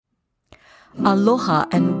Aloha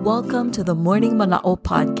and welcome to the Morning Mana'o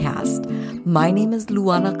podcast. My name is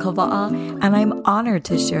Luana Kava'a and I'm honored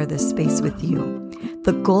to share this space with you.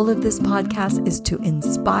 The goal of this podcast is to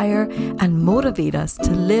inspire and motivate us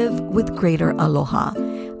to live with greater aloha.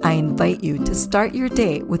 I invite you to start your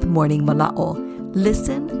day with Morning Mana'o.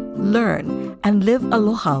 Listen, learn, and live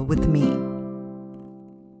aloha with me.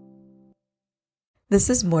 This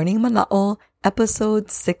is Morning Mana'o,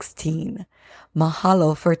 episode 16.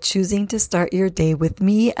 Mahalo for choosing to start your day with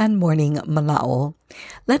me and Morning Mana'o.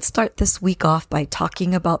 Let's start this week off by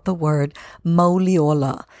talking about the word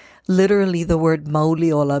Mauleola. Literally, the word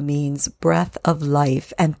Mauleola means breath of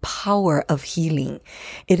life and power of healing.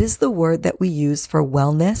 It is the word that we use for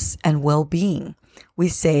wellness and well-being. We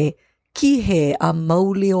say, Kihe a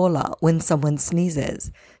Mauleola when someone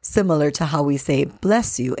sneezes, similar to how we say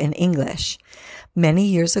bless you in English. Many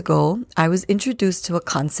years ago, I was introduced to a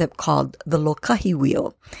concept called the Lokahi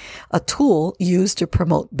Wheel, a tool used to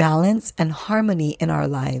promote balance and harmony in our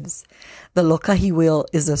lives. The Lokahi Wheel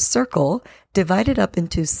is a circle divided up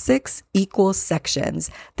into 6 equal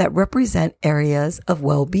sections that represent areas of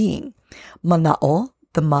well-being. Mana'o,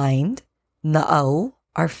 the mind; Na'au,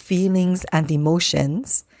 our feelings and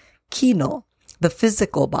emotions; Kino, the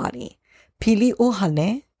physical body;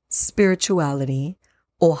 Pili'uhane, spirituality;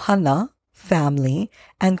 Ohana, family;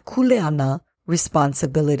 and Kuleana,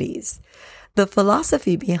 responsibilities. The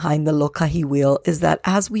philosophy behind the Lokahi Wheel is that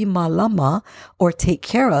as we malama, or take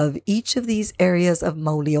care of each of these areas of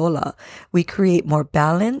Mauleola, we create more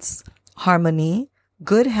balance, harmony,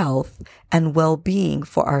 good health, and well-being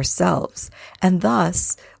for ourselves, and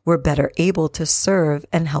thus we're better able to serve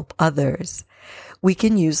and help others. We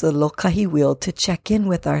can use the Lokahi Wheel to check in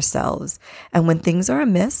with ourselves, and when things are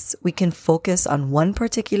amiss, we can focus on one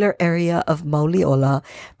particular area of Mauleola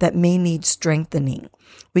that may need strengthening.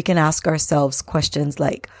 We can ask ourselves questions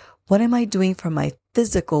like, what am I doing for my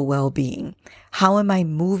physical well-being? How am I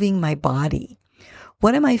moving my body?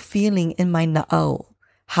 What am I feeling in my na'au?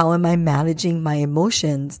 How am I managing my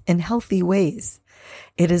emotions in healthy ways?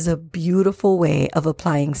 It is a beautiful way of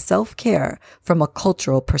applying self-care from a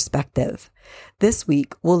cultural perspective. This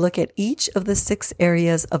week, we'll look at each of the 6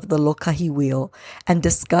 areas of the Lokahi Wheel and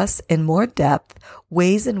discuss in more depth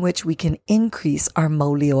ways in which we can increase our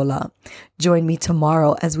Mauleola. Join me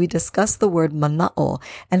tomorrow as we discuss the word mana'o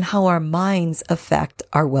and how our minds affect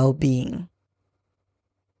our well-being.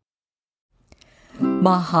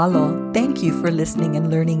 Mahalo. Thank you for listening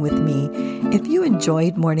and learning with me. If you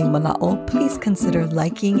enjoyed Morning Mana'o, please consider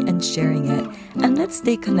liking and sharing it. And let's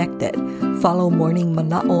stay connected. Follow Morning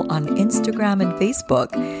Mana'o on Instagram and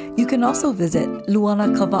Facebook. You can also visit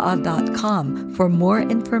luanakava'a.com for more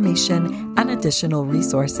information and additional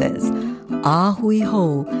resources. Ahui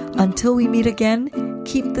ho. Until we meet again,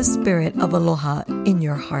 keep the spirit of aloha in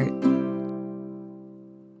your heart.